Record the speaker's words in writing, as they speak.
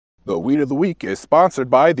The Weed of the Week is sponsored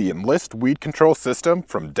by the Enlist Weed Control System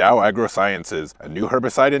from Dow AgroSciences, a new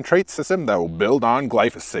herbicide and trait system that will build on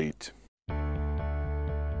glyphosate.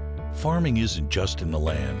 Farming isn't just in the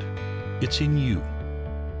land, it's in you.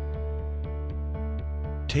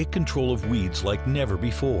 Take control of weeds like never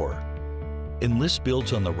before. Enlist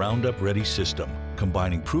builds on the Roundup Ready system,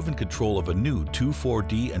 combining proven control of a new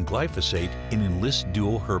 2,4-D and glyphosate in Enlist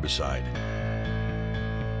Duo herbicide.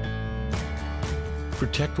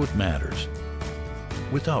 Protect what matters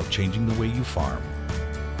without changing the way you farm.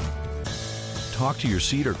 Talk to your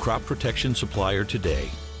seed or crop protection supplier today.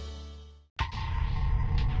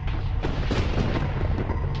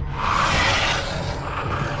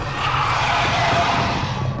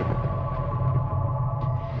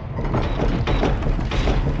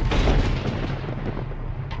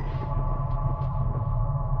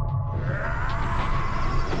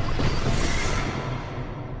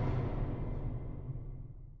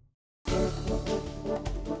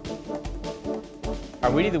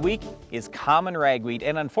 Our weed of the week is common ragweed,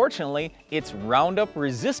 and unfortunately, it's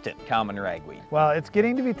Roundup-resistant common ragweed. Well, it's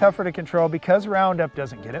getting to be tougher to control because Roundup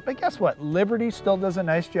doesn't get it, but guess what? Liberty still does a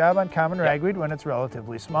nice job on common ragweed when it's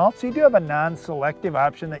relatively small, so you do have a non-selective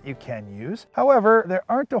option that you can use. However, there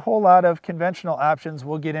aren't a whole lot of conventional options.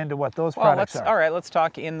 We'll get into what those products are. All right, let's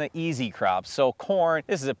talk in the easy crops. So corn,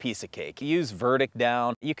 this is a piece of cake. You use Verdict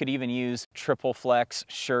down. You could even use Triple Flex,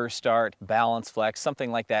 Sure Start, Balance Flex,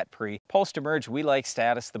 something like that pre. Post-emerge, we like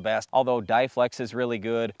Status the best, although Diflex is really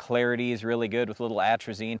good, Clarity is really good with little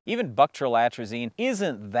atrazine. Even Buctril atrazine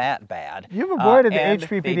isn't that bad. You've avoided the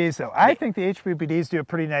HPPDs though. I think the HPPDs do a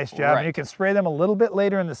pretty nice job, and you can spray them a little bit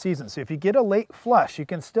later in the season. So if you get a late flush, you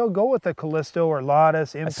can still go with the Callisto or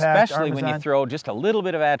Lautus, Impact, especially Armazon. When you throw just a little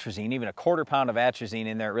bit of atrazine, even a quarter pound of atrazine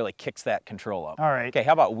in there, it really kicks that control up. All right. Okay,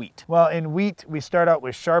 how about wheat? Well, in wheat, we start out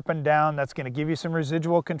with Sharpen Down. That's going to give you some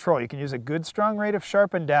residual control. You can use a good strong rate of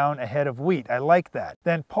Sharpen Down ahead of wheat. I like that.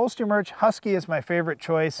 Then post-emerge, Husky is my favorite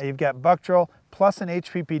choice. You've got Buctril plus an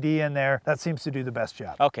HPPD in there. That seems to do the best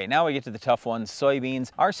job. Okay, now we get to the tough ones,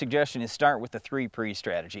 soybeans. Our suggestion is start with the 3-pre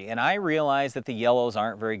strategy. And I realize that the yellows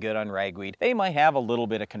aren't very good on ragweed. They might have a little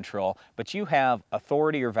bit of control, but you have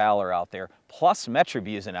Authority or Valor out there, plus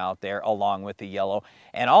Metribuzin out there along with the yellow.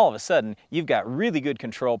 And all of a sudden, you've got really good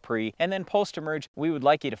control pre. And then post-emerge, we would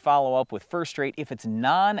like you to follow up with First Rate if it's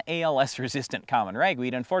non-ALS resistant common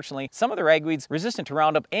ragweed. Unfortunately, some of the ragweeds resistant to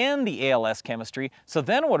Roundup and the ALS chemistry. So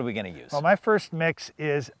then what are we going to use? Well, my first mix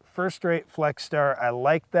is First Rate Flex Star. I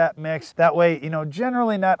like that mix. That way, you know,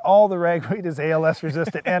 generally not all the ragweed is ALS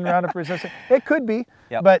resistant and Roundup resistant. It could be,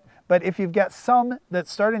 but if you've got some that's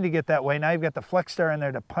starting to get that way, now you've got the Flex Star in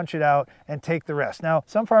there to punch it out and take the rest. Now,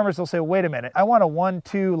 some farmers will say, wait a minute, I want a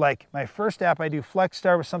 1-2, like my first app I do Flex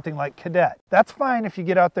Star with something like Cadet. That's fine if you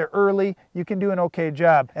get out there early, you can do an okay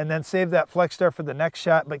job, and then save that Flex Star for the next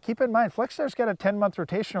shot. But keep in mind, Flex Star's got a 10-month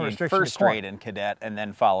rotational restriction. First Rate and Cadet, and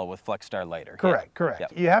then follow with Flex Star later. Correct, correct.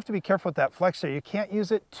 Yep. You have to be careful with that Flex Star. You can't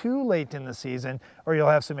use it too late in the season, or you'll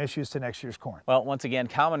have some issues to next year's corn. Well, once again,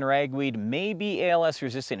 common ragweed may be ALS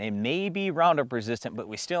resistant, it may be Roundup resistant, but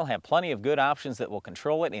we still have plenty of good options that will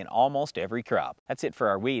control it in almost every crop. That's it for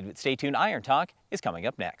our weed, but stay tuned. Iron Talk is coming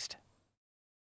up next.